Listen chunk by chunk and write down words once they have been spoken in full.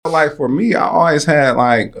Like for me, I always had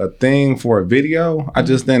like a thing for a video. I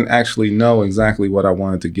just didn't actually know exactly what I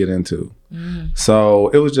wanted to get into. So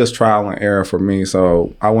it was just trial and error for me.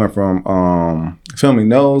 So I went from filming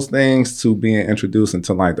those things to being introduced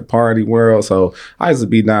into like the party world. So I used to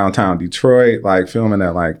be downtown Detroit, like filming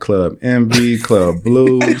at like Club Envy, Club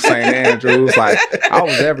Blue, St. Andrews. Like I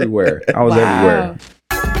was everywhere. I was everywhere.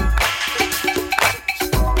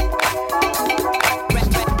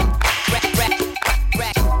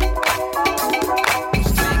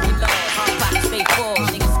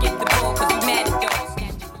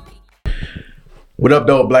 What up,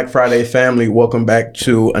 though, Black Friday family? Welcome back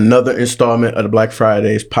to another installment of the Black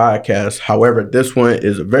Fridays podcast. However, this one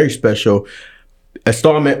is a very special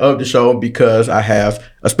installment of the show because I have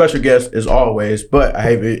a special guest as always, but I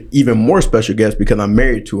have an even more special guest because I'm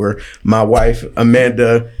married to her, my wife,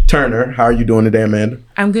 Amanda Turner. How are you doing today, Amanda?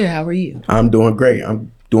 I'm good. How are you? I'm doing great.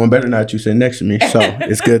 I'm doing better now that you sitting next to me. So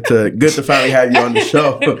it's good to finally have you on the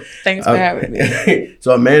show. Thanks for having me.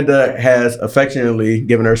 So Amanda has affectionately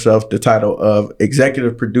given herself the title of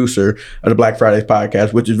executive producer of the Black Fridays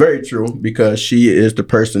podcast, which is very true because she is the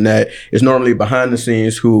person that is normally behind the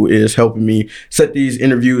scenes who is helping me set these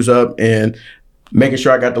interviews up and making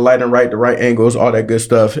sure I got the lighting right, the right angles, all that good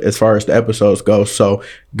stuff as far as the episodes go. So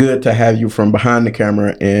good to have you from behind the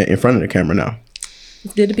camera and in front of the camera now.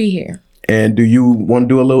 It's good to be here. And do you want to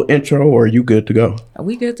do a little intro or are you good to go? Are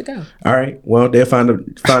we good to go? All right. Well, they'll find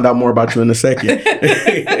out more about you in a second.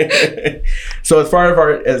 So as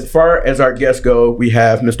far as our guests go, we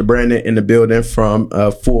have Mr. Brandon in the building from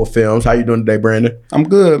Full Films. How you doing today, Brandon? I'm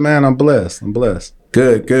good, man. I'm blessed.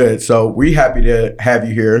 Good. So we happy to have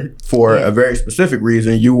you here for a very specific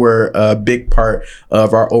reason. You were a big part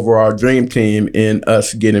of our overall dream team in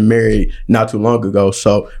us getting married not too long ago.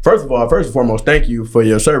 So first and foremost, thank you for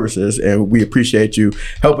your services, and we appreciate you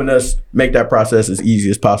helping us make that process as easy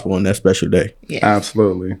as possible on that special day. Yes.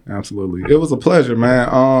 Absolutely. It was a pleasure,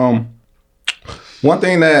 man. One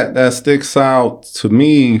thing that sticks out to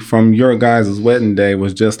me from your guys' wedding day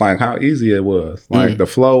was just like how easy it was. Like the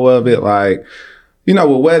flow of it, like, you know,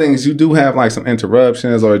 with weddings, you do have like some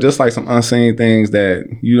interruptions or just like some unseen things that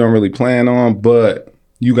you don't really plan on, but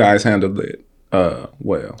you guys handled it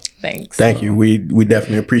well. Thanks. Thank you. We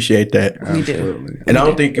definitely appreciate that. We do. And I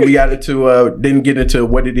don't think we didn't get into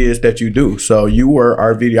what it is that you do. So you were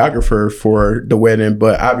our videographer for the wedding,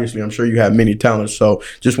 but obviously I'm sure you have many talents. So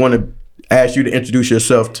just want to ask you to introduce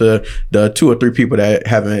yourself to the 2 or 3 people that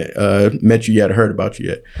haven't met you yet or heard about you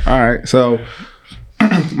yet. All right. So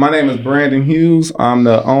my name is Brandon Hughes. I'm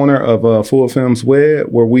the owner of Full Films Wed,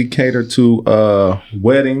 where we cater to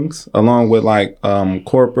weddings along with like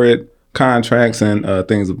corporate contracts and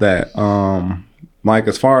things of that. Like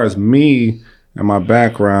as far as me and my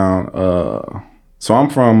background, so I'm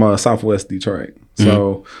from Southwest Detroit.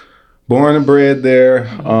 So born and bred there,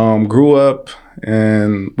 grew up,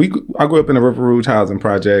 and I grew up in the River Rouge housing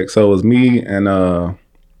project. So it was me and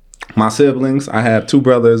my siblings. I have 2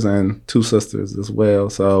 brothers and 2 sisters as well.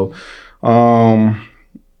 So,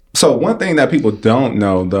 so one thing that people don't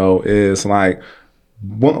know though is like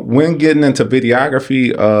when getting into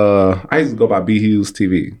videography, I used to go by B Hughes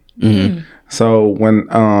TV. So when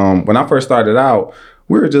I first started out,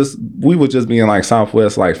 we were just being like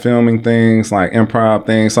Southwest, like filming things, like improv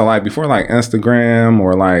things. So like before like Instagram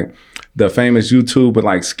or like the famous YouTube with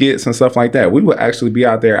like skits and stuff like that, we would actually be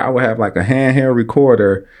out there. I would have like a handheld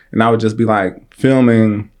recorder and I would just be like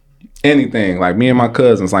filming anything. Like me and my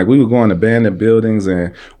cousins, like we would go in abandoned buildings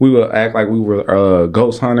and we would act like we were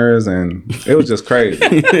ghost hunters, and it was just crazy.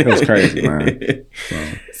 It was crazy, man.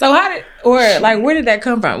 So where did that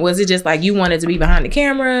come from? Was it just like you wanted to be behind the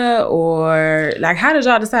camera, or like how did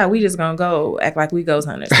y'all decide we just gonna go act like we ghost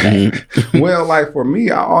hunters today? Well, like for me,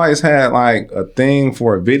 I always had like a thing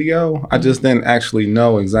for a video. I just didn't actually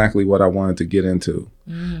know exactly what I wanted to get into.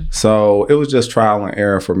 So it was just trial and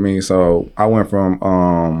error for me. So I went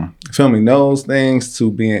from filming those things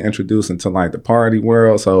to being introduced into like the party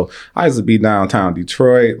world. So I used to be downtown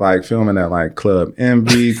Detroit, like filming at like Club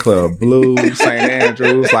Envy, Club Blue, St.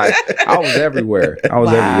 Andrews. Like I was everywhere.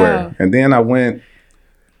 Everywhere. And then I went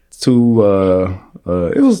to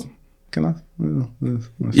it was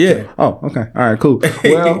Yeah. Oh, okay. All right, cool.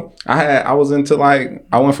 Well, I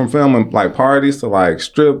went from filming like parties to like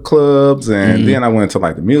strip clubs, and then I went to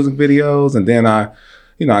like the music videos, and then I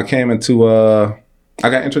came into I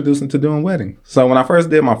got introduced into doing weddings. So when I first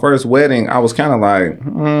did my first wedding, I was kind of like,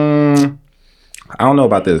 I don't know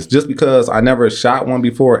about this, just because I never shot one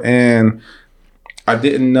before and I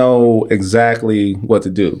didn't know exactly what to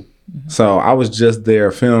do. So I was just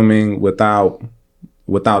there filming without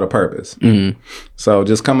without a purpose. So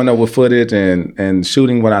just coming up with footage and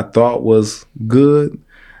shooting what I thought was good.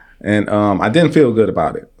 And I didn't feel good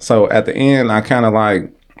about it. So at the end, I kind of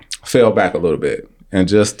like fell back a little bit. And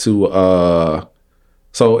just to,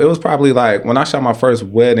 so it was probably like when I shot my first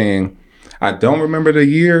wedding, I don't remember the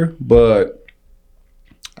year, but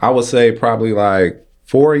I would say probably like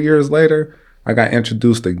 4 years later, I got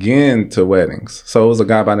introduced again to weddings. So it was a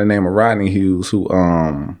guy by the name of Rodney Hughes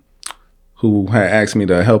who had asked me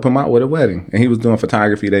to help him out with a wedding. And he was doing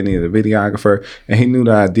photography. They needed a videographer. And he knew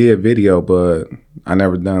that I did video, but I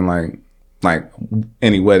never done like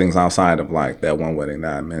any weddings outside of like that one wedding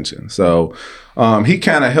that I mentioned. So he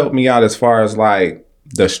kind of helped me out as far as like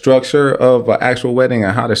the structure of an actual wedding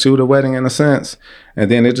and how to shoot a wedding in a sense.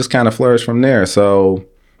 And then it just kind of flourished from there. So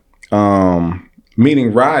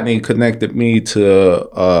meeting Rodney connected me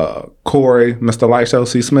to Corey, Mr. Lightshow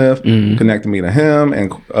C. Smith, connected me to him,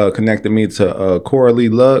 and connected me to Coralie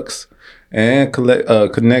Lux, and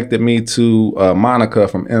connected me to Monica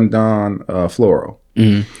from M. Don Floral.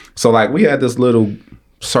 So like we had this little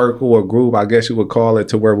circle or group, I guess you would call it,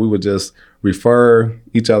 to where we would just refer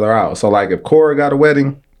each other out. So like if Corey got a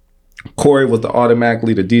wedding, Corey was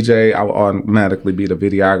automatically the DJ. I would automatically be the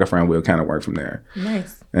videographer, and we'll kind of work from there.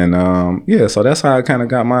 Nice. And yeah, so that's how I kind of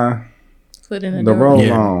got my foot in the roll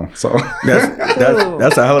on. So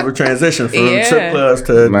that's a hell of a transition from strip clubs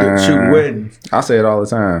to shooting weddings. I say it all the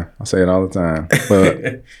time.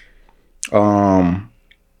 But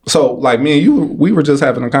so like me and you, we were just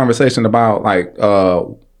having a conversation about like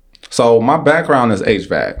so my background is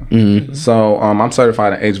HVAC. So I'm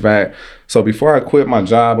certified in HVAC. So before I quit my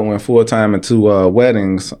job and went full time into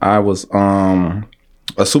weddings, I was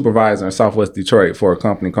a supervisor in Southwest Detroit for a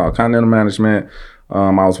company called Continental Management. I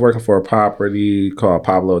was working for a property called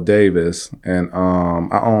Pablo Davis, and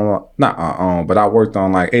I worked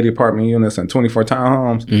on like 80 apartment units and 24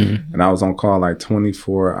 townhomes, and I was on call like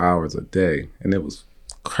 24 hours a day, and it was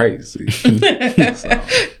crazy. So.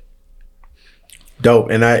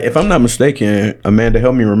 Dope. And if I'm not mistaken, Amanda,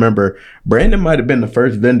 help me remember, Brandon might have been the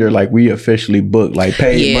first vendor like we officially booked, like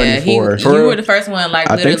paid money for. You were the first one, like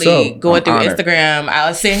literally going through honored. Instagram.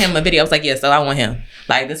 I sent him a video. I was like, yeah, so I want him.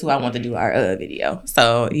 Like, this is who I want to do our video.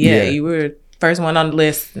 So you were first one on the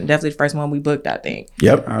list. Definitely the first one we booked, I think.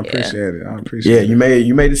 Yep. I appreciate it. I appreciate it.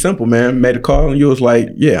 You made it simple, man. Made a call and you was like,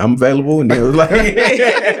 yeah, I'm available. And then it was like,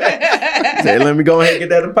 say, let me go ahead and get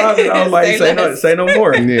that deposit. I was like, say no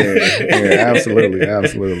more. Yeah,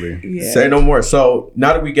 absolutely. Yeah. Say no more. So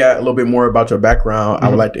now that we got a little bit more about your background, I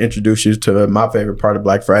would like to introduce you to my favorite part of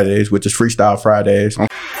Black Fridays, which is Freestyle Fridays.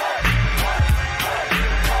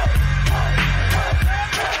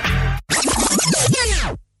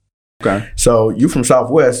 Okay. So you from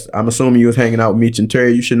Southwest, I'm assuming you was hanging out with Meech and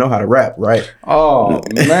Terry. You should know how to rap, right? Oh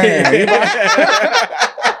man.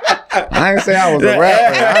 I didn't say I was a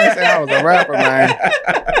rapper. Man.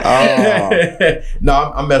 Oh. No,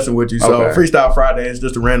 I'm messing with you. So Okay. Freestyle Friday is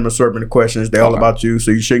just a random assortment of questions. They're all about you, so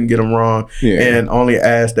you shouldn't get them wrong. Yeah. And only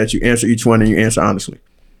ask that you answer each one and you answer honestly.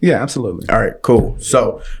 Yeah, absolutely. All right, cool.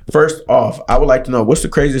 So first off, I would like to know, what's the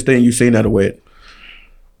craziest thing you've seen at a wedding?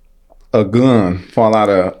 A gun fall out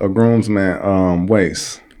of a groomsman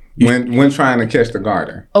waist when trying to catch the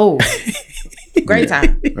garter. Oh, great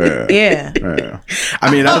time. Yeah.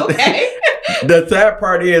 I mean, Okay. the sad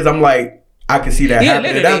part is, I'm like, I can see that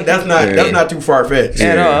happening. literally. That's not too far fetched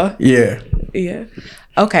At all. Yeah. Yeah.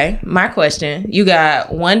 Okay. My question. You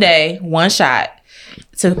got one day, one shot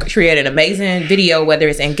to create an amazing video, whether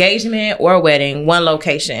it's engagement or a wedding, one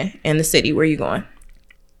location in the city. Where you going?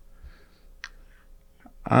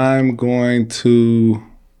 I'm going to.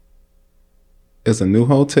 It's a new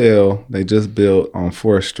hotel they just built on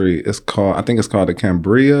 4th Street. I think it's called the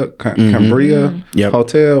Cambria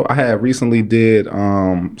Hotel. I had recently did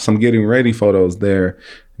some getting ready photos there,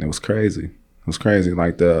 and it was crazy. It was crazy,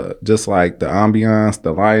 like the ambiance,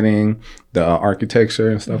 the lighting, the architecture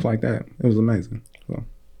and stuff like that. It was amazing.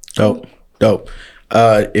 So. Dope.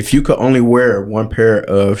 If you could only wear one pair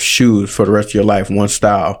of shoes for the rest of your life, one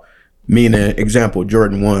style, meaning, example,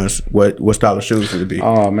 Jordan 1s, what style of shoes would it be?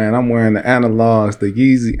 Oh man, I'm wearing the analogs, the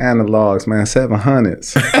Yeezy analogs, man,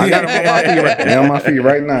 700s. I got them on my feet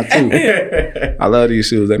right now too. I love these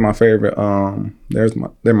shoes. They're my favorite.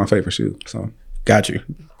 They're my favorite shoes. So got you.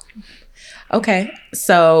 Okay,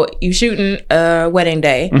 so you shooting a wedding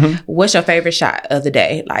day. What's your favorite shot of the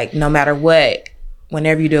day? Like, no matter what,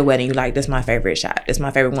 whenever you do a wedding, you like, this is my favorite shot. This is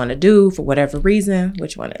my favorite one to do for whatever reason.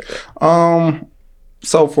 Which one is it?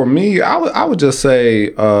 So for me, I would just say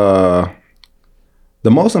the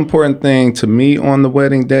most important thing to me on the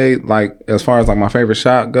wedding day, like as far as like my favorite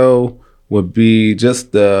shot go, would be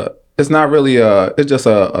just the it's not really it's just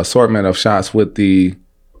a assortment of shots with the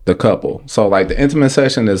couple. So like the intimate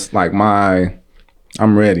session is like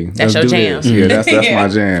I'm ready. That's your jam. Yeah, that's my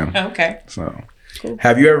jam. Okay. So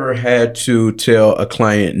Have you ever had to tell a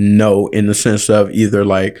client no in the sense of either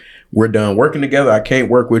like, we're done working together, I can't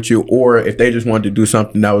work with you, or if they just wanted to do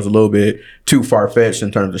something that was a little bit too far-fetched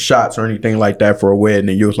in terms of shots or anything like that for a wedding,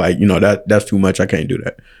 and you was like, that's too much, I can't do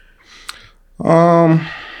that?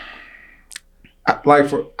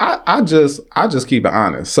 I just keep it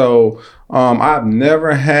honest. So I've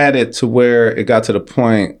never had it to where it got to the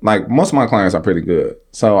point, like most of my clients are pretty good.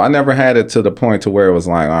 So I never had it to the point to where it was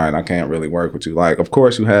like, all right, I can't really work with you. Like, of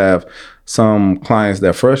course you have some clients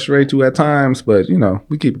that frustrate you at times, but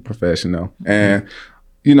we keep it professional. And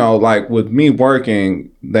like with me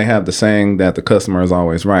working, they have the saying that the customer is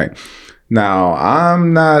always right. Now,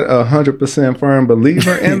 I'm not 100% firm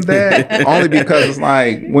believer in that, only because it's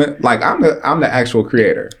like I'm the actual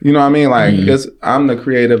creator. You know what I mean? Like I'm the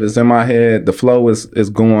creative. It's in my head. The flow is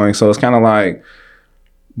going. So it's kind of like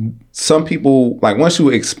some people, like once you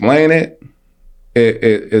explain it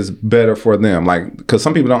is better for them. Like because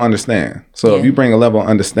some people don't understand. So if you bring a level of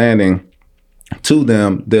understanding to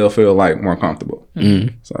them, they'll feel like more comfortable.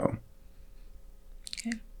 So.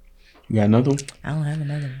 You got another one? I don't have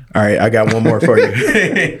another one. All right, I got one more for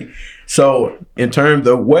you. So in terms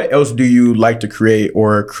of what else do you like to create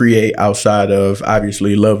outside of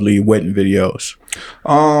obviously lovely wedding videos?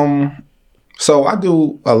 So I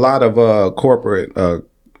do a lot of corporate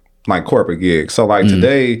gigs. So like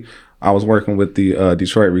today I was working with the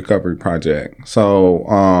Detroit Recovery Project. So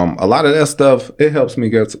a lot of that stuff, it helps me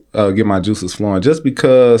get my juices flowing just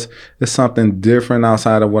because it's something different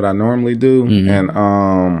outside of what I normally do.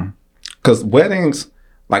 And because weddings,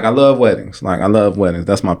 like I love weddings.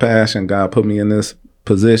 That's my passion. God put me in this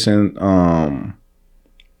position.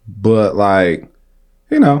 But like,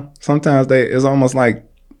 sometimes it's almost like,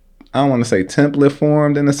 I don't want to say template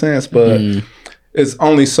formed in a sense, but it's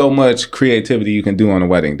only so much creativity you can do on a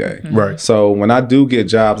wedding day. Right. So when I do get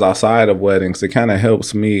jobs outside of weddings, it kind of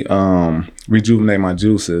helps me rejuvenate my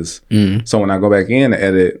juices. So when I go back in to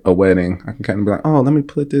edit a wedding, I can kind of be like, oh, let me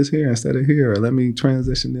put this here instead of here, or let me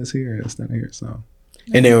transition this here instead of here. So.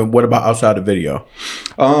 And then what about outside of video?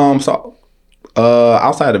 So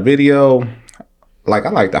outside of video, like I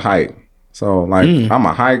like to hike. So like I'm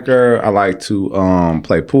a hiker. I like to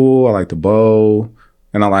play pool. I like to bowl,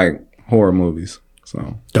 and I like horror movies.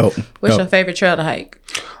 So dope. What's your favorite trail to hike?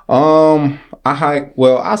 I hike.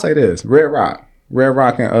 Well, I'll say this: Red Rock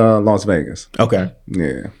in Las Vegas. Okay.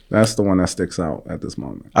 Yeah, that's the one that sticks out at this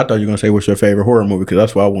moment. I thought you were gonna say what's your favorite horror movie, because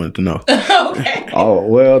that's what I wanted to know. Okay. Oh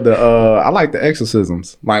well, I like the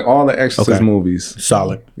exorcisms, like all the Exorcist movies.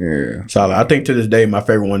 Solid. Yeah, solid. I think to this day my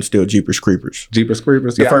favorite one's still Jeepers Creepers. Jeepers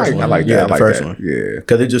Creepers. The first one. I like that. Yeah, I like the first that. one. Yeah,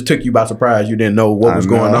 because it just took you by surprise. You didn't know what was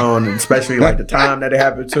going on, and especially like the time that it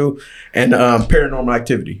happened to. And Paranormal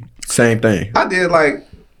Activity, same thing. I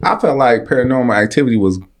felt like Paranormal Activity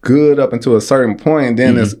was good up until a certain point, and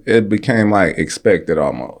then it became like expected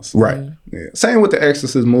almost. Right. Yeah. Same with the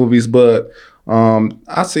Exorcist movies, but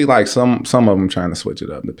I see like some of them trying to switch it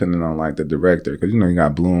up depending on like the director, because you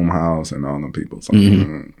got Blumhouse and all them people. So,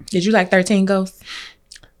 Did you like 13 Ghosts?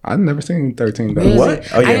 I've never seen 13 Ghosts. Really? What?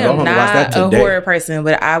 Oh yeah, I go home am and watch that not a today. horror person,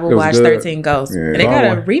 but I will watch good. 13 Ghosts. Yeah. And they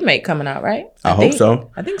got a remake coming out, right? I hope so.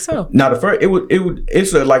 I think so. Now the first,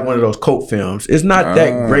 it's like one of those cult films. It's not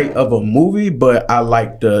that great of a movie, but I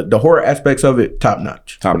like the horror aspects of it. Top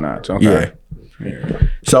notch. Top notch. Okay. Yeah.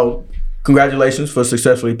 So, congratulations for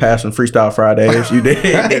successfully passing Freestyle Fridays. You did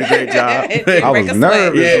a great job. I was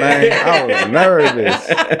nervous, man. I was nervous.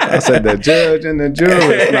 I said the judge and the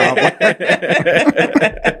jury.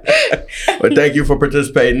 But thank you for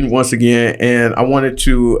participating once again. And I wanted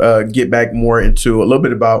to get back more into a little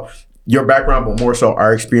bit about your background, but more so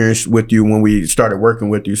our experience with you when we started working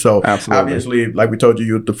with you. So obviously, like we told you,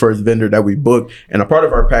 you're the first vendor that we booked. And a part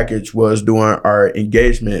of our package was doing our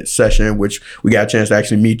engagement session, which we got a chance to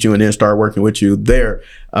actually meet you and then start working with you there.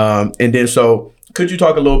 And then so could you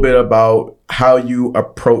talk a little bit about how you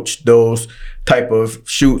approach those type of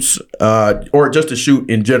shoots or just a shoot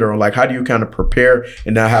in general? Like, how do you kind of prepare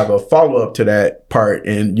and now have a follow-up to that part?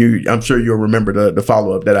 And I'm sure you'll remember the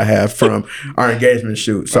follow-up that I have from our engagement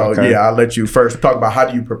shoot. So yeah, I'll let you first talk about how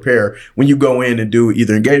do you prepare when you go in and do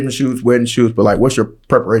either engagement shoots, wedding shoots, but like what's your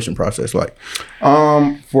preparation process like?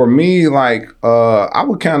 For me, like I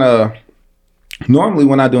would kind of normally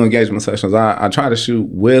when I do engagement sessions, I try to shoot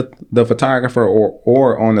with the photographer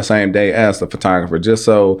or on the same day as the photographer, just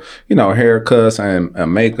so, haircuts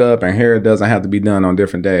and makeup and hair doesn't have to be done on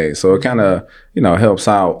different days. So it kind of, helps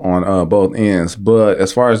out on both ends. But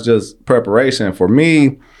as far as just preparation, for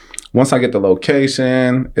me, once I get the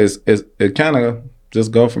location, it kind of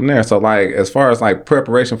just go from there. So like as far as like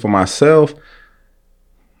preparation for myself,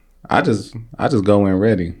 I just go in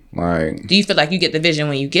ready. Like, do you feel like you get the vision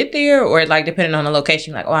when you get there, or like depending on the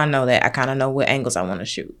location, like, oh, I know that I kind of know what angles I want to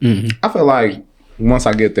shoot? I feel like once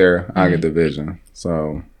I get there, I get the vision.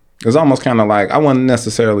 So it's almost kind of like, I wouldn't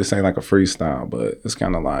necessarily say like a freestyle, but it's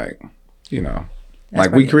kind of like, you know, That's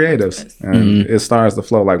like we pretty creatives, and it starts to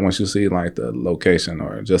flow like once you see like the location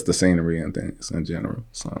or just the scenery and things in general.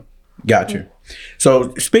 So Got you.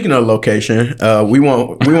 So speaking of location, we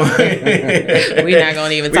won't. We're not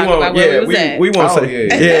gonna even talk about where we was at. We won't say.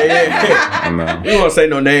 Yeah. We won't say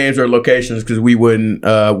no names or locations because we wouldn't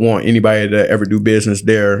want anybody to ever do business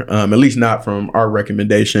there. At least not from our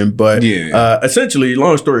recommendation. But essentially,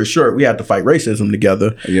 long story short, we had to fight racism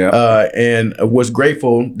together. Yeah. And was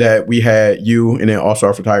grateful that we had you and then also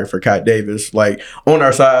our photographer Kat Davis like on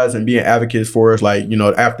our sides and being advocates for us. Like, you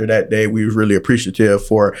know, after that day, we was really appreciative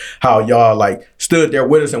for how y'all like stood there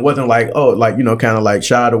with us and wasn't like, oh, like, you know, kind of like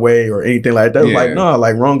shied away or anything like that. It was like, no,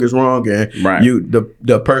 like wrong is wrong. And you,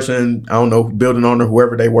 the person, I don't know, building owner,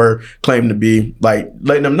 whoever they were, claimed to be, like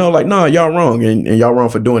letting them know like, no, y'all wrong and y'all wrong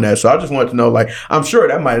for doing that. So I just wanted to know, like, I'm sure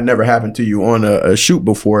that might have never happened to you on a shoot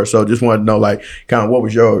before. So just wanted to know, like, kind of what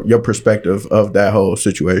was your perspective of that whole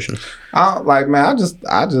situation? Like, man, I just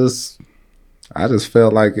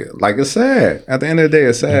felt like it's sad. At the end of the day,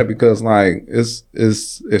 it's sad because like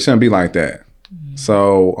it shouldn't be like that.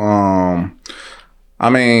 So I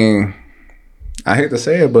mean, I hate to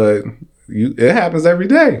say it, but it happens every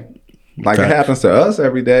day. Like it happens to us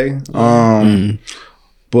every day.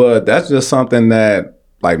 But that's just something that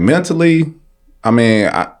like mentally, I mean,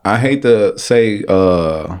 I hate to say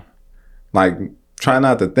like try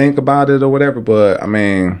not to think about it or whatever, but I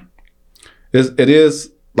mean it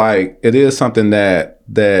is something that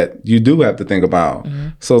you do have to think about.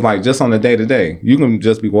 So it's like just on the day to day, you can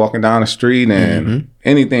just be walking down the street and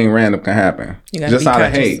anything random can happen just out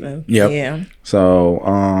of hate. Yeah.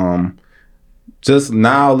 So just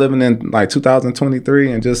now living in like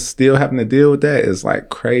 2023 and just still having to deal with that is like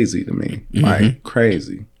crazy to me, like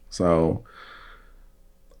crazy. So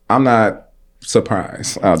I'm not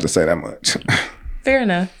surprised. I'll just say that much. Fair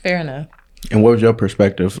enough. And what was your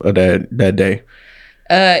perspective of that day?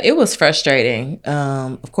 It was frustrating.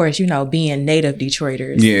 Of course, you know, being native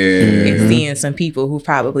Detroiters and seeing some people who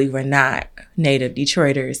probably were not native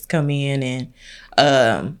Detroiters come in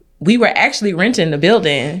and we were actually renting the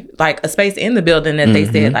building, like a space in the building that they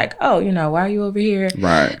said like, oh, you know, why are you over here?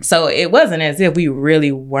 Right. So it wasn't as if we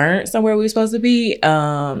really weren't somewhere we were supposed to be.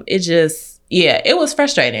 It just, it was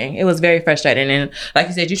frustrating. It was very frustrating. And like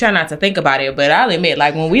you said, you try not to think about it, but I'll admit,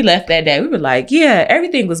 like when we left that day, we were like, yeah,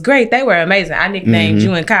 everything was great. They were amazing. I nicknamed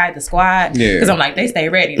you and Kai the squad because I'm like, they stay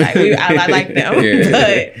ready. Like I like them.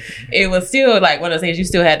 But it was still like one of those things you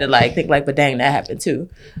still had to like think like, but dang, that happened too.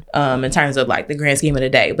 In terms of like the grand scheme of the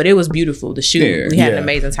day. But it was beautiful. The shoot, we had an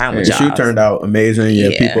amazing time with y'all. The shoot turned out amazing.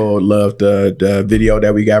 People loved the video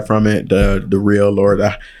that we got from it, the reel or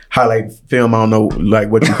the highlight film. I don't know like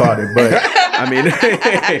what you called it, but I mean,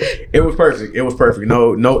 it was perfect. It was perfect.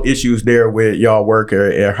 No issues there with y'all work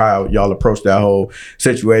or how y'all approached that whole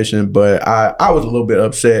situation. But I was a little bit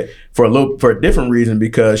upset for a different reason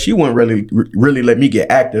because she wouldn't really let me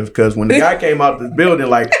get active. Because when the guy came out this building,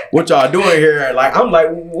 like, what y'all doing here? Like, I'm like,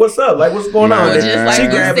 what's up? Like, what's going on? Just like she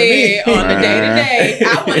grabbed me on the day to day.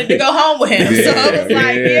 I wanted to go home with him, so it was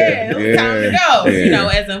like, it was time to go. You know,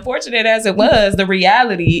 as unfortunate as it was, the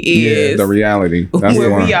reality is the reality. That's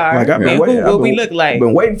where we are. Like, what we look like. I've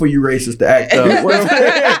been waiting for you racists to act up.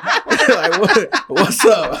 Like, what's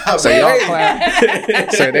up? So y'all climb.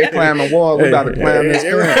 So they climb the wall. We about to climb this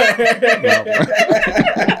thing.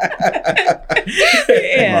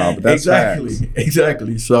 But that's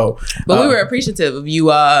exactly. So, but we were appreciative of you.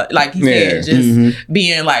 Like you said, just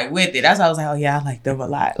being like with it. That's why I was like, oh yeah, I like them a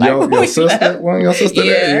lot. Like your sister, one of your sister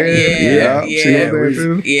there. She was there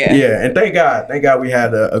too. Yeah. And thank God we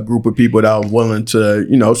had a group of people that was willing to,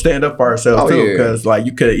 you know, stand up for ourselves too. Because like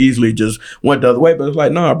you could have easily just went the other way, but it's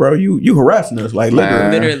like, nah, bro, you harassing us, like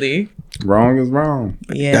literally. Wrong is wrong.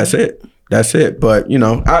 Yeah, that's it. But you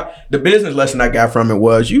know, the business lesson I got from it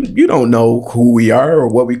was you don't know who we are or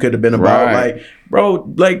what we could have been about. Right. Like,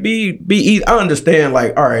 bro, like be easy. I understand.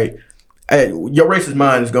 Like, all right, your racist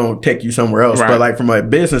mind is gonna take you somewhere else. Right. But like from a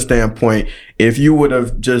business standpoint, if you would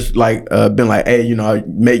have just like been like, hey, you know,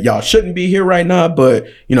 y'all shouldn't be here right now, but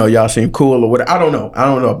you know, y'all seem cool or whatever. I don't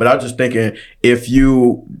know. But I was just thinking if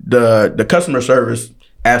the customer service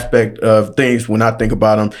aspect of things when I think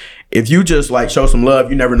about them. If you just like show some love,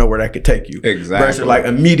 you never know where that could take you. Exactly. Versus like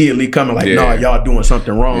immediately coming like, nah, y'all doing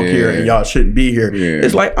something wrong here and y'all shouldn't be here. Yeah.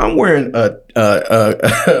 It's like I'm wearing a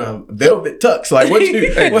velvet tux. Like what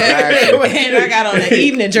you? And I got on an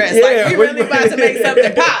evening dress. Like we really about to make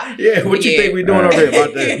something pop. Yeah, what you think we doing over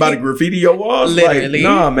here? About to graffiti your walls? Literally. Like,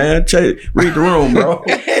 nah, man. Read the room, bro.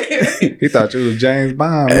 He thought you was James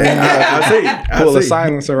Bond, man. I see. Pull a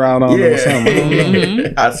silencer out on him or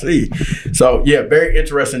something. I see. So yeah, very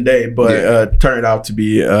interesting day, but turned out to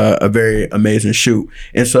be a very amazing shoot.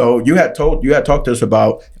 And so you had talked to us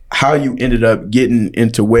about how you ended up getting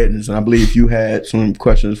into weddings, and I believe you had some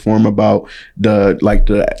questions for him about the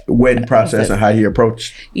wedding process and how he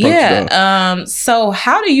approached. So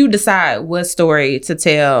how do you decide what story to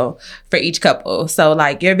tell for each couple? So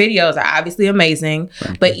like your videos are obviously amazing,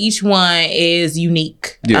 but each one is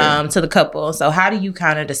unique to the couple. So how do you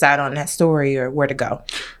kind of decide on that story or where to go?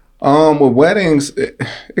 With weddings, it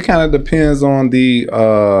kind of depends on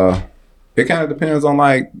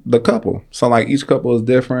like the couple. So like each couple is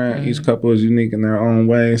different. Each couple is unique in their own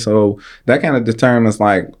way. So that kind of determines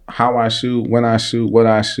like how I shoot, when I shoot, what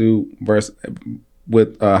I shoot versus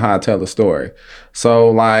with how I tell the story.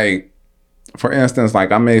 So like, for instance,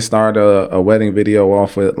 like I may start a wedding video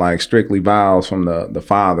off with like strictly vows from the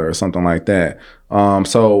father or something like that.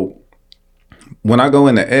 So when I go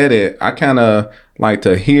in to edit, I kind of like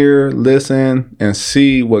to hear, listen, and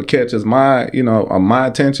see what catches my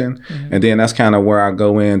attention. And then that's kind of where I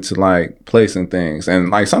go into like placing things. And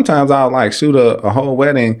like sometimes I'll like shoot a whole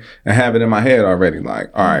wedding and have it in my head already.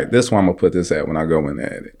 Like, all right, this one I'm gonna put this at when I go in to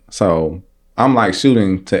edit. So I'm like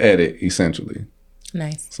shooting to edit essentially.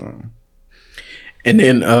 Nice. So. And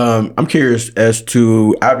then I'm curious as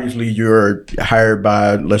to, obviously you're hired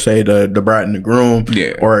by, let's say, the bride and the groom,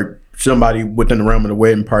 or somebody within the realm of the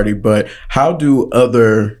wedding party, but how do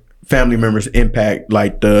other family members impact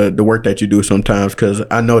like the work that you do sometimes? Because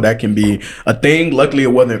I know that can be a thing. Luckily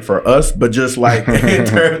it wasn't for us, but just like in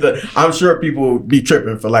terms of, I'm sure people be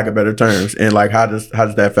tripping for lack of better terms, and like how does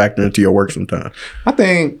that factor into your work sometimes? I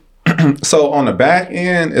think so on the back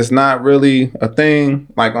end it's not really a thing.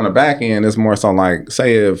 Like on the back end it's more so like,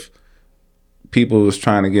 say if people is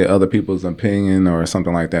trying to get other people's opinion or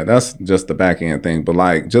something like that, that's just the back end thing. But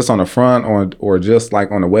like just on the front or just like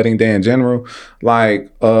on the wedding day in general, like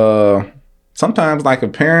sometimes like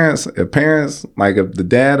if parents like if the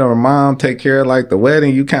dad or mom take care of like the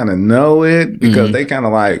wedding, you kind of know it because they kind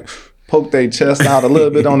of like poke their chest out a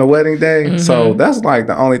little bit on the wedding day. So that's like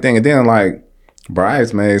the only thing. And then like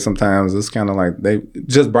bridesmaids, sometimes it's kind of like they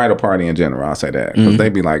just bridal party in general, I'll say that, because they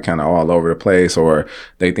be like kind of all over the place, or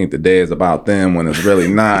they think the day is about them when it's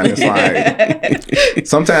really not. It's like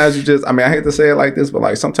sometimes you just, I mean, I hate to say it like this, but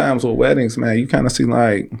like sometimes with weddings, man, you kind of see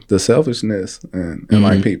like the selfishness and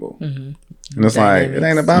like people. And it's like, it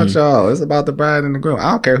ain't about y'all. It's about the bride and the groom.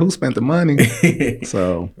 I don't care who spent the money.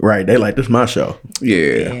 So right, they like, this my show.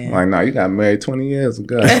 Yeah. Like, no, you got married 20 years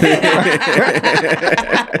ago.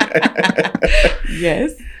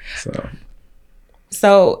 Yes.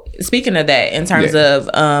 So speaking of that, in terms of,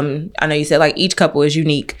 I know you said like each couple is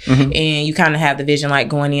unique and you kind of have the vision like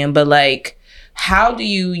going in, but like, how do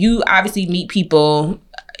you obviously meet people,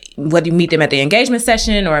 whether you meet them at the engagement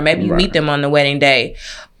session or maybe you meet them on the wedding day,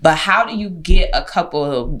 but how do you get a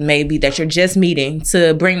couple maybe that you're just meeting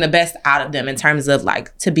to bring the best out of them in terms of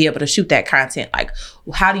like to be able to shoot that content? Like,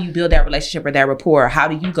 how do you build that relationship or that rapport? How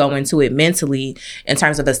do you go into it mentally in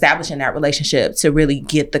terms of establishing that relationship to really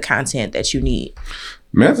get the content that you need?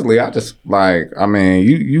 Mentally, I just like, I mean,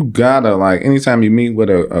 you gotta like, anytime you meet with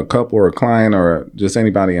a couple or a client or just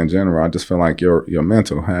anybody in general, I just feel like your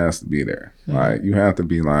mental has to be there. Like you have to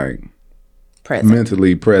be like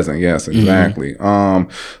mentally present. Yes, exactly.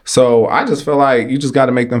 So I just feel like you just got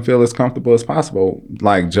to make them feel as comfortable as possible,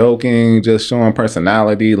 like joking, just showing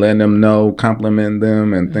personality, letting them know, compliment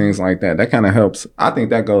them and things like that. That kind of helps. I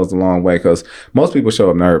think that goes a long way because most people show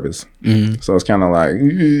up nervous. So it's kind of like,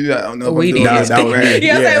 I don't know if we did. That was me.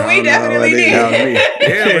 We definitely did. That was me.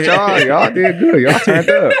 Yeah, but y'all did good. Y'all turned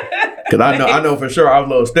up. Cause I know for sure I was a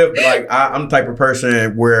little stiff. But like I'm the type of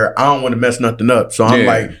person where I don't want to mess nothing up. So I'm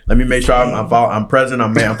like, let me make sure I'm present.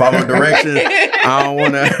 I'm following directions. I don't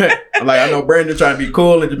want to. Like I know Brandon trying to be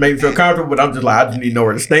cool and just make me feel comfortable, but I'm just like, I just need to know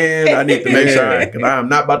where to stand. I need to make sure because I'm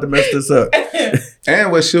not about to mess this up.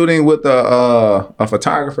 And with shooting with a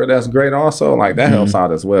photographer, that's great also. Like that helps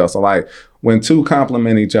out as well. So like when two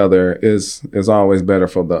complement each other is always better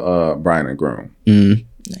for the bride and groom.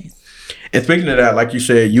 Nice. And speaking of that, like you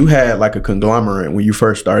said, you had like a conglomerate when you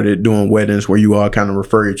first started doing weddings where you all kind of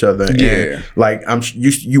refer each other. Yeah. And like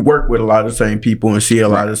you work with a lot of the same people and see a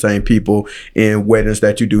lot of the same people in weddings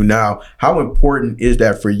that you do now. How important is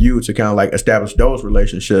that for you to kind of like establish those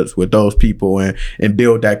relationships with those people and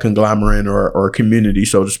build that conglomerate or community,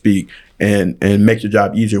 so to speak, and make your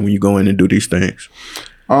job easier when you go in and do these things?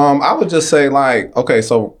 I would just say like, okay,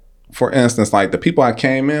 so for instance, like the people I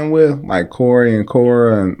came in with, like Corey and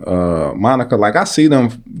Cora and Monica, like I see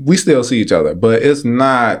them, we still see each other, but it's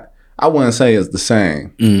not, I wouldn't say it's the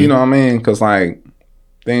same. You know what I mean? Because like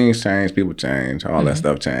things change, people change, all that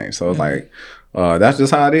stuff change. So it's like, that's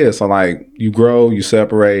just how it is. So like you grow, you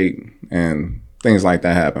separate, and things like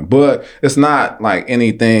that happen. But it's not like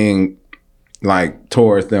anything like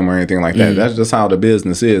towards them or anything like that. That's just how the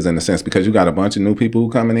business is in a sense, because you got a bunch of new people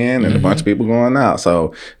who coming in and a bunch of people going out.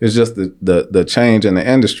 So it's just the change in the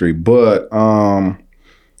industry. But I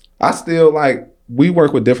still like, we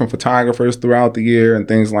work with different photographers throughout the year and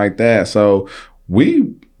things like that. So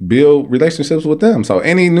we build relationships with them. So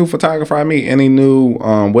any new photographer I meet, any new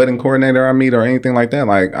wedding coordinator I meet or anything like that,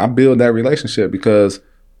 like I build that relationship because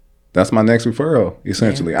that's my next referral,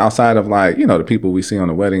 essentially, outside of like, you know, the people we see on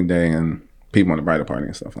the wedding day and people in the bridal party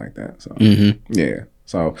and stuff like that. So yeah.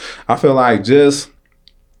 So I feel like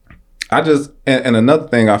and another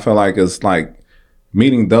thing I feel like is like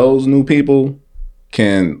meeting those new people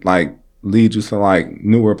can like lead you to like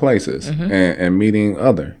newer places and meeting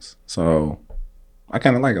others. So I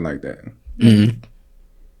kind of like it like that.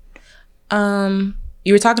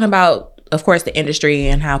 You were talking about, of course, the industry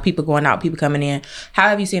and how people going out, people coming in. How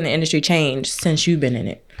have you seen the industry change since you've been in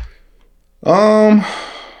it?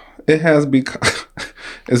 It has become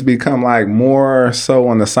it's become like more so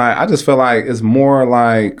on the side. I just feel like it's more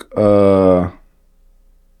like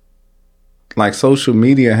social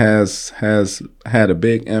media has had a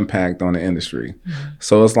big impact on the industry.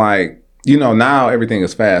 So it's like, you know, now everything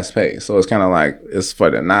is fast paced. So it's kind of like it's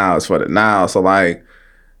for the now. So like,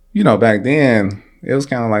 you know, back then it was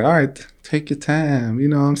kind of like, all right, take your time. You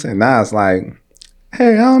know what I'm saying? Now it's like,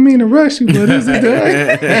 hey, I don't mean to rush you, but is it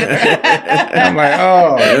good? I'm like,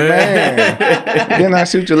 oh man, didn't I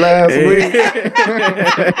shoot you last week?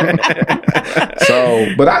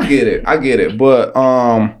 So, but I get it. But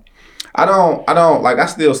I don't like, I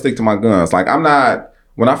still stick to my guns. Like I'm not,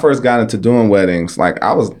 when I first got into doing weddings, like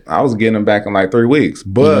I was getting them back in like 3 weeks,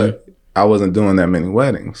 but I wasn't doing that many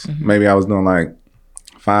weddings. Maybe I was doing like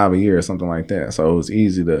 5 a year or something like that. So it was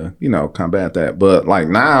easy to, you know, combat that. But like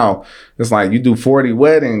now, it's like you do 40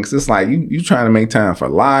 weddings. It's like you trying to make time for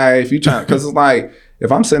life. You trying, because it's like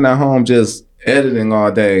if I'm sitting at home just editing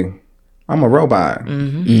all day, I'm a robot.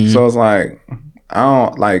 So it's like I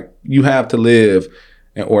don't like, you have to live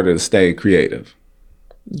in order to stay creative.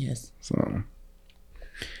 Yes. So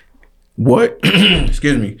what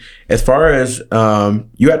excuse me, as far as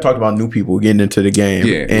you had talked about new people getting into the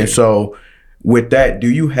game, so with that, do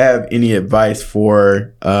you have any advice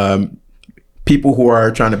for people who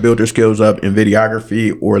are trying to build their skills up in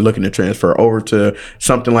videography or looking to transfer over to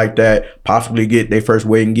something like that, possibly get their first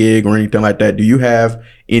wedding gig or anything like that? Do you have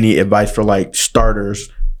any advice for like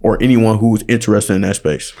starters or anyone who's interested in that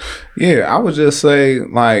space? Yeah, I would just say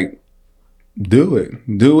like, do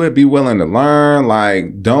it. Be willing to learn.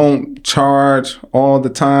 Like, don't charge all the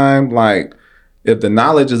time. Like, if the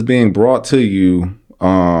knowledge is being brought to you,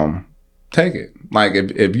 take it. Like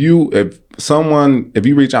if you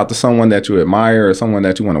reach out to someone that you admire or someone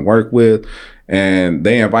that you want to work with and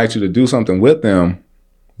they invite you to do something with them,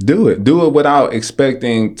 do it without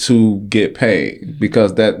expecting to get paid,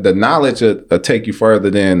 because that the knowledge will take you further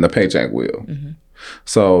than the paycheck will.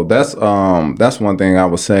 So that's one thing I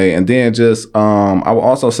would say. And then just I would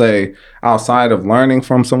also say, outside of learning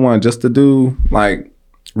from someone, just to do like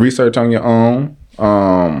research on your own,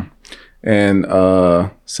 and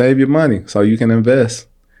save your money so you can invest.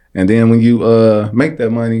 And then when you make that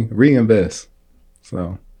money, reinvest.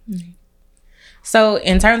 So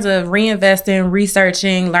in terms of reinvesting,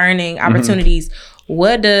 researching, learning opportunities,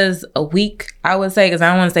 what does a week, I would say, because I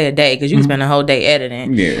don't want to say a day, because you can spend a whole day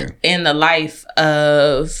editing, in the life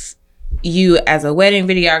of you as a wedding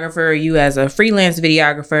videographer, you as a freelance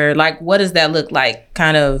videographer, like what does that look like?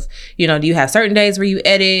 Kind of, you know, do you have certain days where you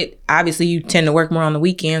edit? Obviously you tend to work more on the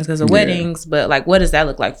weekends because of weddings, but like what does that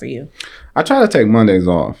look like for you? I try to take Mondays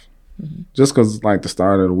off, just because like the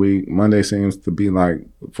start of the week, Monday seems to be like,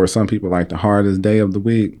 for some people, like the hardest day of the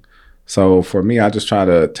week. So for me, I just try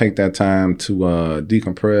to take that time to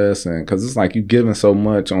decompress, and because it's like you giving so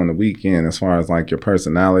much on the weekend as far as like your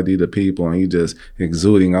personality to people, and you just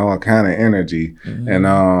exuding all kind of energy.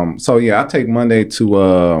 And so yeah, I take Monday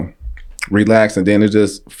to relax, and then it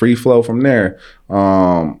just free flow from there.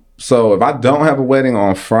 So if I don't have a wedding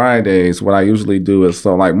on Fridays, what I usually do is,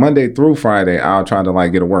 so like Monday through Friday, I'll try to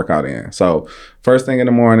like get a workout in. So first thing in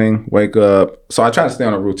the morning, wake up. So I try to stay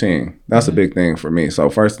on a routine. That's a big thing for me.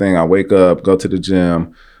 So first thing, I wake up, go to the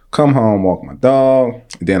gym, come home, walk my dog,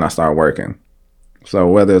 then I start working. So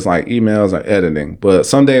whether it's like emails or editing, but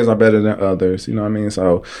some days are better than others, you know what I mean?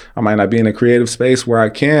 So I might not be in a creative space where I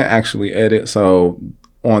can actually edit. So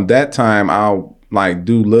on that time, I'll like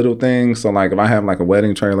do little things. So like if I have like a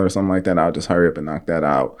wedding trailer or something like that, I'll just hurry up and knock that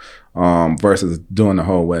out, versus doing the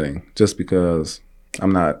whole wedding, just because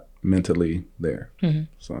I'm not mentally there.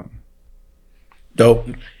 So Dope.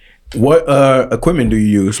 What equipment do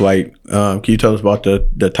you use? Like, can you tell us about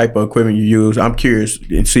the type of equipment you use? I'm curious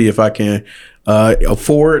and see if I can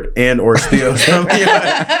afford and or steal some.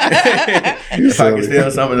 If I can steal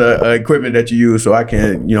some of the equipment that you use, so I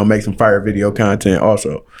can make some fire video content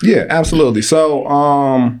also. Yeah, absolutely. So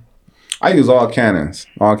I use all Canons.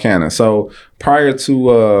 So prior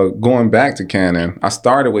to going back to Canon, I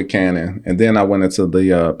started with Canon, and then I went into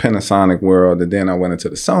the Panasonic world, and then I went into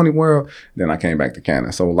the Sony world, then I came back to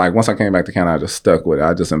Canon. So like once I came back to Canon, I just stuck with it.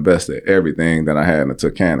 I just invested everything that I had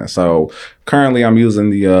into Canon. So currently I'm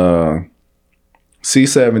using the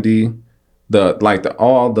C70,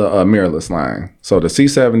 all the mirrorless line. So the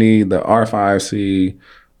C70, the R5C,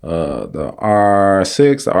 the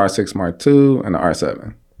R6, the R6 Mark II, and the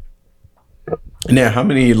R7. Now, how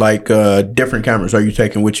many different cameras are you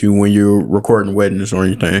taking with you when you're recording weddings or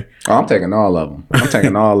anything? Oh, I'm taking all of them.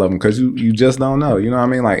 Because you just don't know. You know what I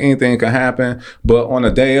mean? Like anything can happen. But on the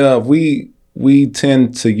day of, we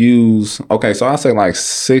tend to use, so I say like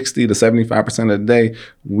 60 to 75% of the day,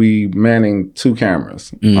 we manning 2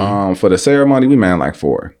 cameras. For the ceremony, we man like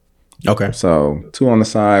 4. Okay. So 2 on the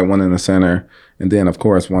side, 1 in the center, and then of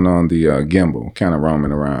course 1 on the gimbal, kind of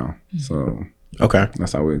roaming around. So okay,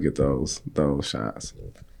 that's how we get those shots.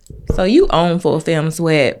 So you own Full Film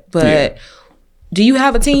Sweat, but do you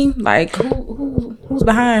have a team? Like who's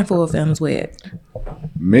behind Full Film Sweat?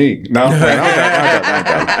 Me. No,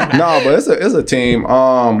 no, but it's a team.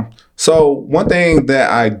 So one thing that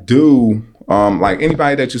I do, like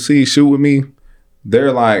anybody that you see shoot with me,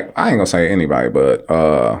 they're like, I ain't gonna say anybody, but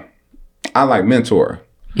I like mentor.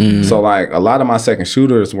 So like a lot of my second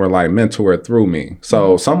shooters were like mentored through me.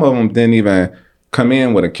 So some of them didn't even come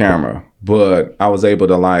in with a camera, but I was able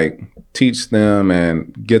to like teach them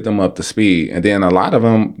and get them up to speed. And then a lot of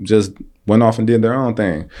them just went off and did their own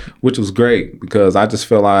thing, which was great because I just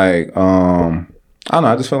feel like, I don't know,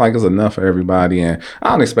 I just feel like it's enough for everybody, and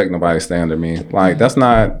I don't expect nobody to stay under me. Like that's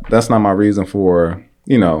not my reason for,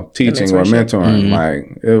 teaching or mentoring.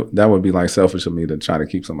 Like that would be like selfish of me to try to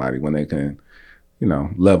keep somebody when they can,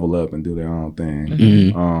 level up and do their own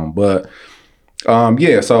thing.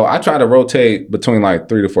 So I try to rotate between like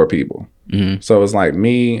 3 to 4 people. So it's like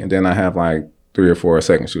me, and then I have like 3 or 4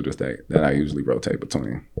 second shooters that I usually rotate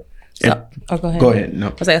between. So, go ahead. Go ahead. No.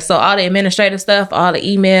 Okay, so all the administrative stuff, all the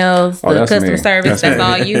emails, the customer service, that's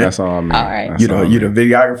all you? That's all me. All right. You the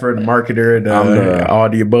videographer, the marketer, all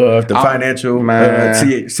the above, the financial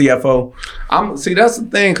CFO. See, that's the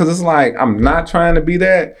thing, because it's like, I'm not trying to be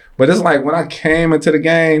that, but it's like when I came into the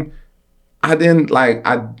game, I didn't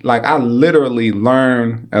I literally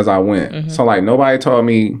learned as I went. So like nobody taught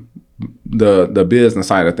me the business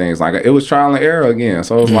side of things. Like it was trial and error again.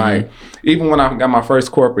 So it was like, even when I got my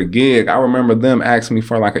first corporate gig, I remember them asking me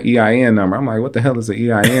for like an EIN number. I'm like, what the hell is an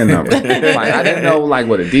EIN number? Like I didn't know like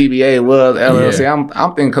what a DBA was, LLC. Yeah. I'm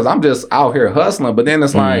thinking, because I'm just out here hustling, but then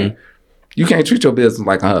it's like, you can't treat your business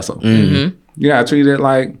like a hustle. You gotta treat it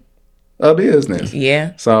like a business.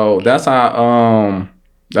 Yeah. So that's how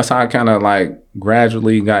I kind of like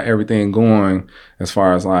gradually got everything going as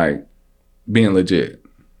far as like being legit.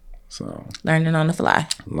 So learning on the fly.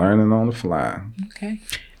 Okay.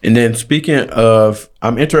 And then speaking of,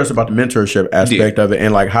 I'm interested about the mentorship aspect of it,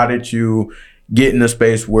 and like, how did you get in a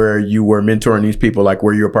space where you were mentoring these people? Like,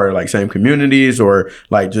 were you a part of like same communities, or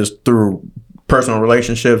like just through personal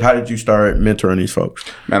relationships? How did you start mentoring these folks?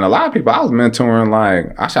 Man, a lot of people I was mentoring,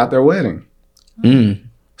 like I shot their wedding.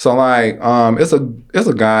 So like, it's a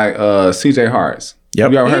guy, CJ Hartz. Yep.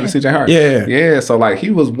 Have you ever heard of CJ Hartz? Yeah. So like, he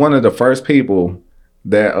was one of the first people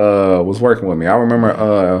that was working with me. I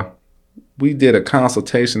remember we did a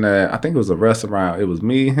consultation at, I think it was a restaurant. It was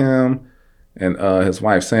me, him, and his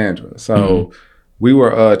wife Sandra. So we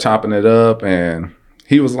were chopping it up, and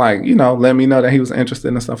he was like, let me know that he was interested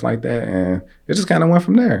in stuff like that, and it just kind of went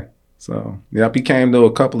from there. So yep, he came to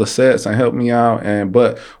a couple of sets and helped me out.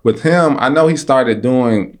 But with him, I know he started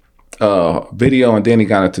doing video, and then he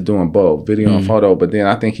got into doing both video and photo. But then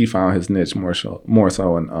I think he found his niche more so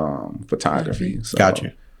in photography. So,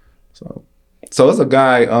 Gotcha. So it's a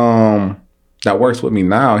guy that works with me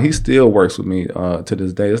now. He still works with me to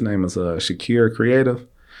this day. His name is Shakir Creative,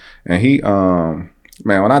 and he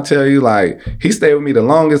man, when I tell you, like, he stayed with me the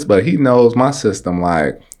longest, but he knows my system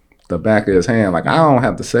like the back of his hand. Like, I don't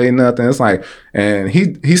have to say nothing. It's like, and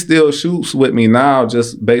he still shoots with me now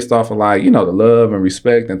just based off of, like, you know, the love and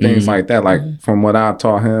respect and things like that, like from what I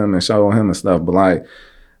taught him and showed him and stuff. But like,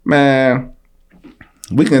 man,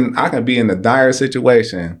 I can be in a dire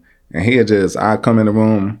situation and I come in the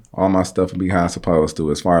room, all my stuff will be how it's supposed to,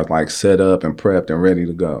 as far as like set up and prepped and ready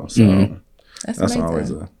to go. So that's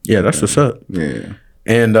always that's what's up. Yeah.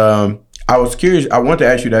 And I was curious. I wanted to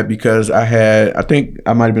ask you that because I think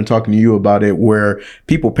I might have been talking to you about it, where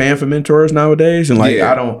people paying for mentors nowadays, and like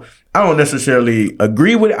I don't necessarily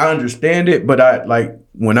agree with it. I understand it, but I like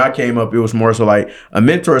when I came up, it was more so like a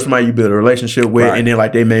mentor is somebody you build a relationship with, and then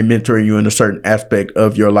like they may mentor you in a certain aspect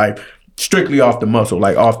of your life, strictly off the muscle,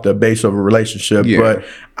 like off the base of a relationship. But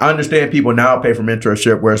I understand people now pay for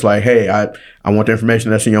mentorship where it's like, hey, I want the information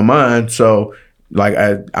that's in your mind, so. Like,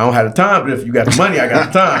 I don't have the time, but if you got the money, I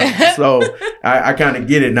got the time. So I kind of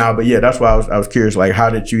get it now. But yeah, that's why I was curious. Like, how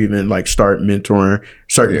did you even like start mentoring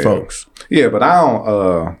certain folks? Yeah, but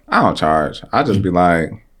I don't charge. I just be like,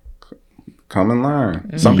 come and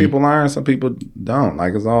learn. Some people learn, some people don't.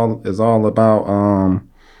 Like, it's all about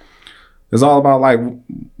like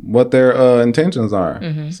what their intentions are.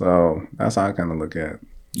 So that's how I kind of look at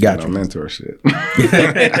mentorship.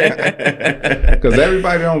 Because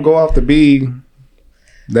everybody don't go off to be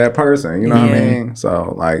that person, you know what I mean?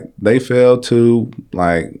 So like they fail too,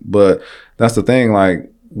 like, but that's the thing, like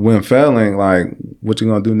when failing, like what you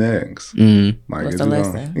gonna do next? Like, what's the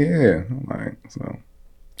lesson? Like, so.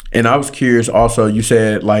 And I was curious also, you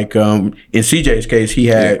said like in CJ's case he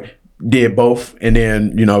did both and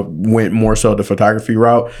then, you know, went more so the photography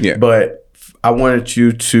route. But I wanted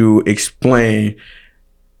you to explain.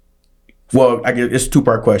 Well, I guess it's a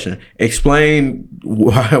two-part question. Explain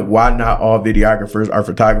why not all videographers are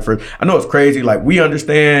photographers. I know it's crazy. Like, we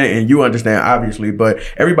understand and you understand, obviously, but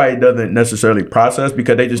everybody doesn't necessarily process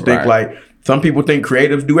because they just think like, some people think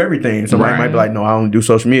creatives do everything. Somebody might be like, no, I only do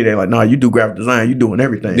social media. They're like, no, you do graphic design. You doing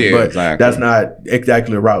everything. But that's not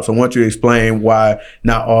exactly the route. So I want you to explain why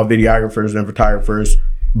not all videographers and photographers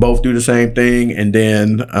both do the same thing. And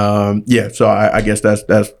then, so I guess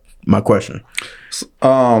that's my question.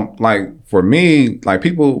 Like for me, like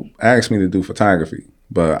people ask me to do photography,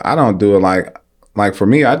 but I don't do it like for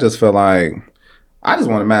me, I just feel like I just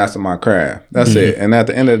want to master my craft. That's it. And at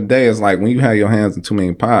the end of the day, it's like when you have your hands in too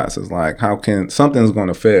many pots, it's like how can something's going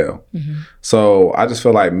to fail? So I just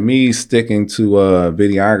feel like me sticking to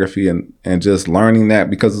videography and just learning that,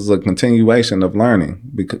 because it's a continuation of learning,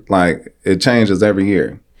 because like it changes every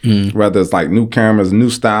year. Whether it's like new cameras, new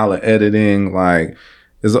style of editing, like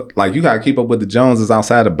it's like you got to keep up with the Joneses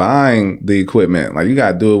outside of buying the equipment. Like you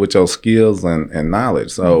got to do it with your skills and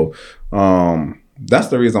knowledge. So that's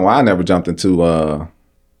the reason why I never jumped into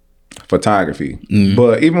photography.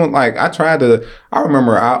 But even like I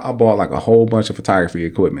remember I bought like a whole bunch of photography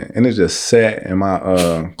equipment and it just sat in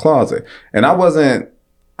my closet. And I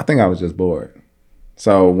think I was just bored.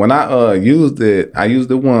 So when I used it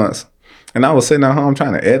once. And I was sitting at home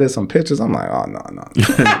trying to edit some pictures. I'm like, oh no.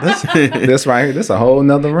 this right here, this a whole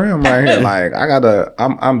nother realm right here. Like I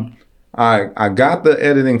got the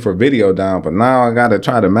editing for video down, but now I gotta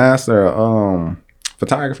try to master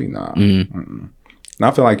photography now. And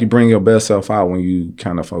I feel like you bring your best self out when you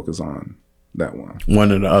kind of focus on that one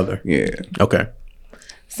or the other. Okay.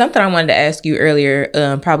 Something I wanted to ask you earlier,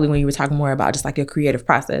 probably when you were talking more about just like your creative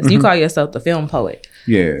process. You call yourself the film poet.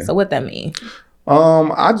 So what that mean?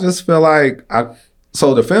 I just feel like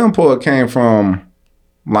so the film poet came from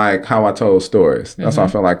like how I told stories. That's what I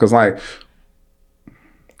feel like. Cause like,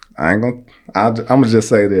 I'm gonna just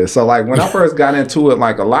say this. So like when I first got into it,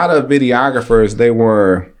 like a lot of videographers, they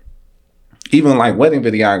were even like wedding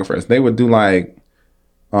videographers. They would do like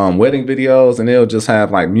wedding videos and they'll just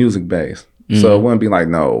have like music based. So it wouldn't be like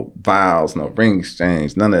no vows, no ring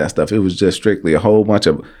exchange, none of that stuff. It was just strictly a whole bunch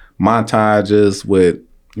of montages with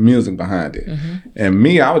music behind it. And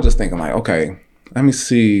me, I was just thinking like, okay, let me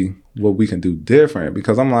see what we can do different,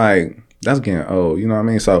 because I'm like, that's getting old, you know what I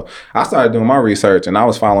mean? So I started doing my research and I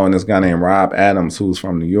was following this guy named Rob Adams, who's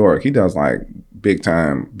from New York. He does like big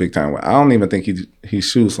time. I don't even think he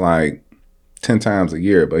shoots like 10 times a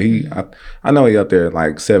year, but I know he up there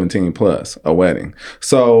like 17 plus a wedding.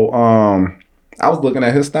 So I was looking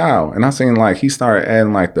at his style and I seen like he started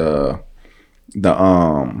adding like the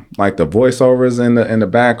like the voiceovers in the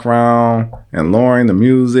background and lowering the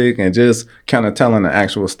music and just kind of telling the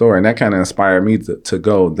actual story, and that kind of inspired me to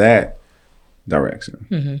go that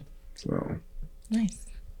direction. So Nice.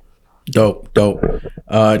 Dope.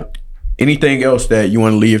 Anything else that you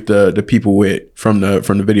want to leave the people with from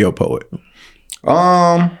the Video Poet?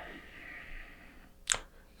 I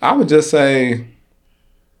would just say,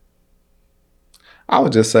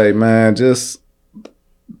 man,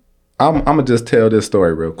 I'm gonna just tell this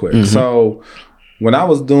story real quick. So when I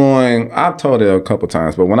was doing, I've told it a couple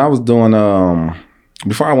times, but when I was doing,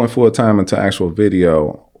 before I went full time into actual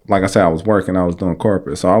video, like I said, I was doing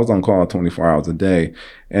corporate, so I was on call 24 hours a day,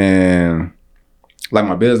 and like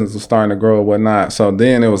my business was starting to grow and whatnot. So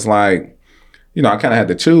then it was like, I kind of had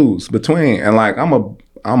to choose between, and like I'm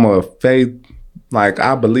a faith, like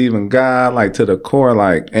I believe in God, like to the core,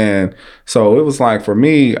 like, and so it was like for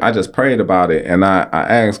me, I just prayed about it, and I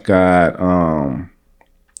asked God,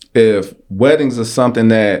 if weddings is something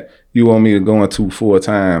that you want me to go into full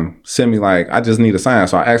time, send me, like, I just need a sign.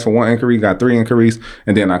 So I asked for 1 inquiry, got 3 inquiries,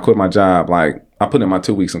 and then I quit my job. Like I put in my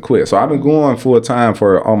 2 weeks and quit. So I've been going full time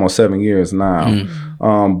for almost 7 years now.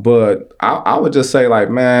 But I would just say, like,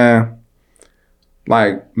 man,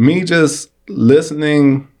 like me just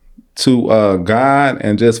listening to God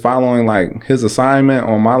and just following like his assignment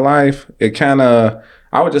on my life, it kind of,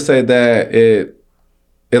 I would just say that it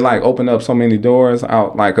like opened up so many doors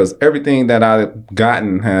out, like, because everything that I've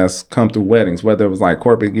gotten has come through weddings, whether it was like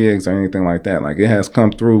corporate gigs or anything like that. Like it has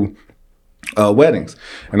come through weddings,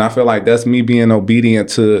 and I feel like that's me being obedient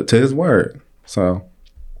to his word. So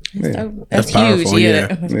yeah. That's powerful. huge.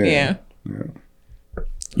 Yeah.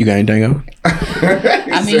 You got anything else?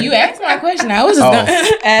 I mean, you asked my question. I was just gonna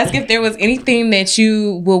ask if there was anything that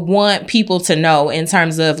you would want people to know in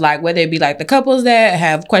terms of like whether it be like the couples that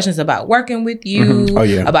have questions about working with you,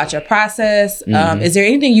 about your process. Is there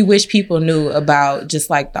anything you wish people knew about just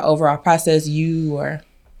like the overall process, or?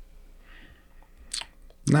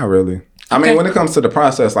 Not really. I mean, when it comes to the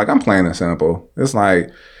process, like I'm plain and simple. It's like,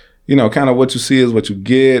 kind of what you see is what you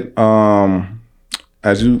get.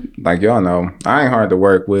 As you, like, y'all know, I ain't hard to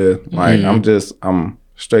work with. Like, I'm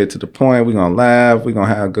straight to the point. We're going to laugh. We're going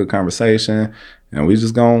to have a good conversation. And we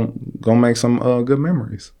just going to make some good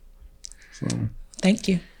memories. So. Thank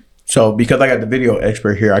you. So, because I got the video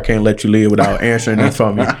expert here, I can't let you leave without answering this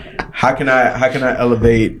for me. How can I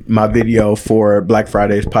elevate my video for Black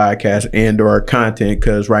Friday's podcast and or content?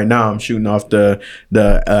 Because right now I'm shooting off the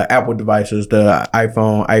Apple devices, the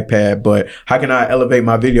iPhone, iPad. But how can I elevate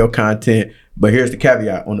my video content? But here's the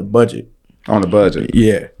caveat: on the budget. On the budget.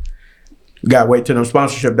 Yeah. We gotta wait till them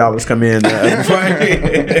sponsorship dollars come in. No,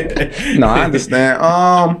 I understand.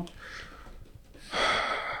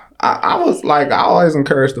 I was like, I always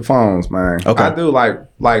encourage the phones, man. Okay. I do like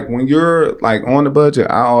when you're like on the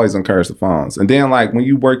budget, I always encourage the phones. And then like when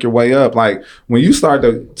you work your way up, like when you start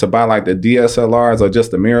to buy like the DSLRs or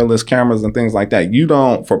just the mirrorless cameras and things like that, you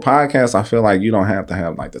don't, for podcasts, I feel like you don't have to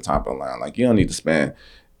have like the top of the line. Like you don't need to spend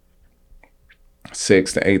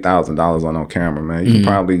 $6,000 to $8,000 on no camera, man.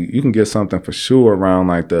 You can get something for sure around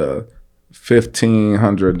like the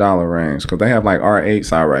 $1,500 range, because they have like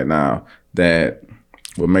R8s out right now that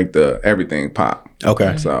will make the everything pop.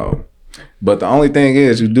 Okay. So, but the only thing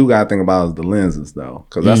is you do got to think about is the lenses though,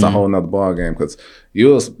 because that's a whole nother ball game. Because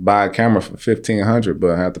you'll buy a camera for $1,500,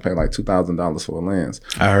 but have to pay like $2,000 for a lens.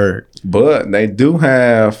 I heard. But they do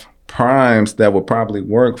have primes that will probably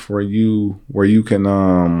work for you, where you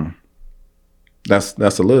can that's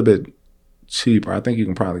a little bit cheaper. I think you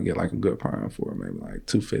can probably get like a good prime for maybe like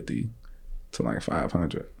 $250 to like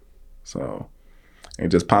 $500. So, and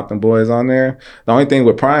just pop them boys on there. The only thing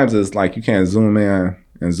with primes is like you can't zoom in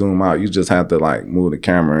and zoom out. You just have to like move the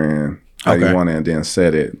camera in how you want it and then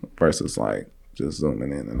set it, versus like just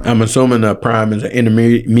zooming in and out. I'm assuming a prime is an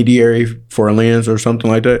intermediary for a lens or something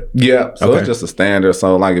like that? Yeah. So it's just a standard.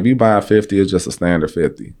 So like if you buy a 50, it's just a standard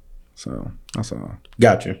 50. So that's all.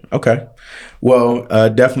 Gotcha. Okay. Well,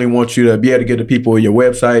 definitely want you to be able to get the people your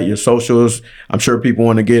website, your socials. I'm sure people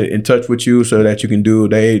want to get in touch with you so that you can do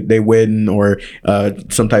they wedding or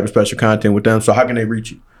some type of special content with them. So how can they reach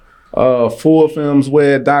you?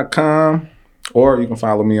 Fullfilmswed.com, or you can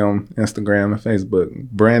follow me on Instagram and Facebook,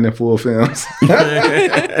 Brandon Full Films.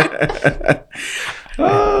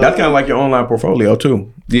 That's kind of like your online portfolio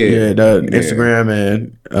too. Yeah, the Instagram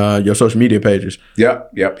and your social media pages.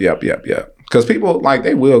 Yep. Because people like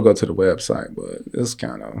they will go to the website, but it's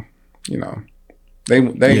kind of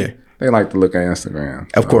they they like to look at Instagram.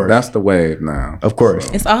 Of course. That's the wave now. Of course.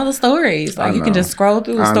 It's all the stories. Like, you can just scroll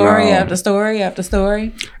through story after story after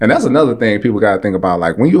story. And that's another thing people got to think about.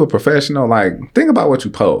 Like, when you're a professional, like, think about what you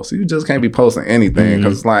post. You just can't be posting anything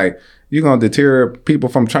because it's like, you're going to deter people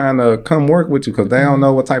from trying to come work with you because they don't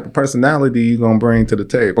know what type of personality you're going to bring to the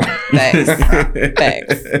table. Thanks.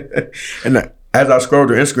 And as I scrolled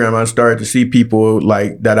through Instagram, I started to see people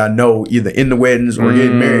like that I know either in the weddings or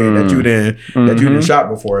getting married that you didn't shop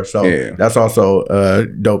before. So that's also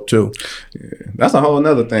dope too. Yeah. That's a whole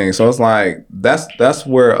nother thing. So it's like that's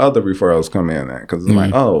where other referrals come in at because it's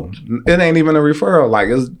like, oh, it ain't even a referral. Like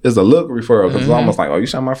it's a look referral because it's almost like, oh, you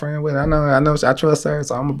shot my friend with it. I know, I trust her,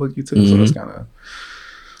 so I'm gonna book you too. So it's kind of,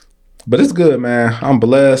 but it's good, man. I'm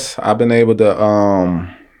blessed. I've been able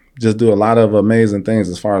to just do a lot of amazing things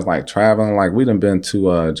as far as like traveling. Like we done been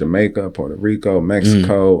to Jamaica, Puerto Rico,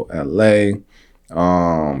 Mexico, LA,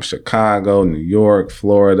 Chicago, New York,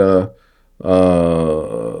 Florida.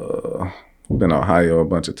 We've been to Ohio a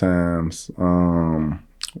bunch of times.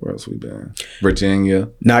 Where else we been? Virginia.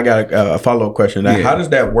 Now I got a follow-up question. Now, how does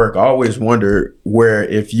that work? I always wonder where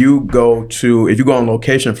if you go on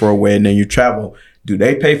location for a wedding and you travel, do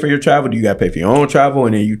they pay for your travel? Do you got to pay for your own travel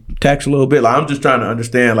and then you tax a little bit? Like, I'm just trying to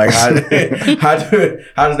understand, like, how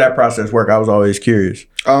does that process work? I was always curious.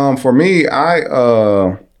 For me,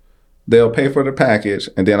 they'll pay for the package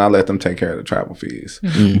and then I let them take care of the travel fees.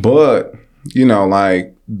 But, you know,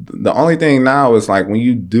 like, the only thing now is like when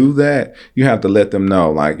you do that, you have to let them know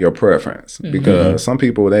like your preference because some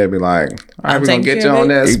people they'll be like, all right, we're gonna get you on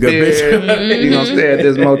that Spirit. You're gonna stay at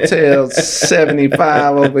this motel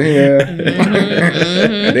 75 over here.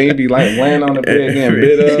 And then you be like laying on the bed getting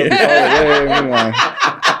bit up.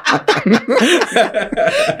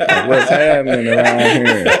 What's happening around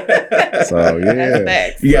here? So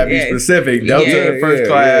yeah, you gotta be specific. Delta first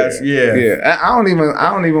class. Yeah. I don't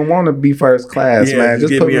even want to be first class, man.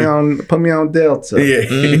 Just put me on Delta. Yeah.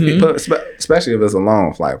 Especially if it's a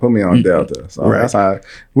long flight. Put me on Delta. So that's how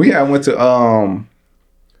we had went to.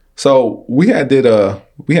 So we had did a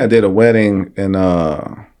wedding in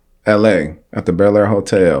L.A. at the Bel Air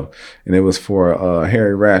Hotel, and it was for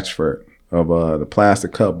Harry Ratchford of the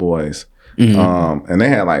Plastic Cup Boys. And they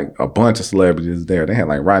had like a bunch of celebrities there. They had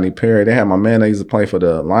like Rodney Perry. They had my man that used to play for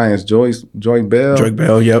the Lions, Joy Bell. Joy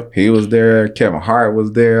Bell, yep. He was there. Kevin Hart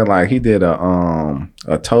was there. Like he did a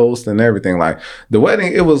toast and everything. Like the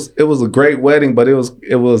wedding, it was a great wedding, but it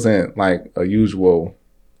wasn't like a usual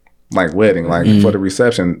like wedding. Like for the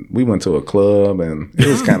reception, we went to a club and it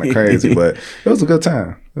was kind of crazy, but it was a good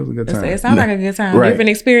time. It sounds like a good time. Right. Different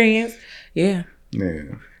experience. Yeah.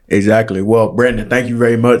 Exactly. Well, Brandon, thank you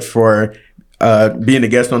very much for being a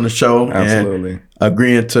guest on the show. Absolutely. And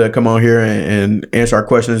agreeing to come on here and answer our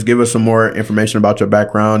questions, give us some more information about your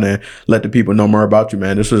background and let the people know more about you,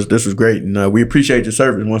 man. This was great. And we appreciate your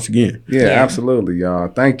service once again. Yeah, absolutely, y'all.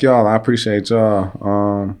 Thank y'all. I appreciate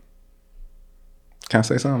y'all. Can I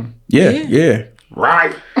say something? Yeah.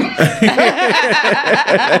 Right.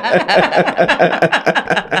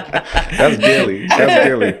 That's Gilly.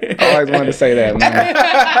 I always wanted to say that, man.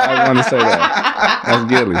 That's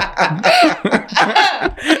Gilly.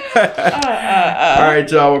 All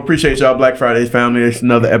right, y'all. We appreciate y'all, Black Fridays family. It's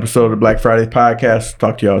another episode of the Black Fridays podcast.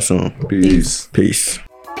 Talk to y'all soon. Peace.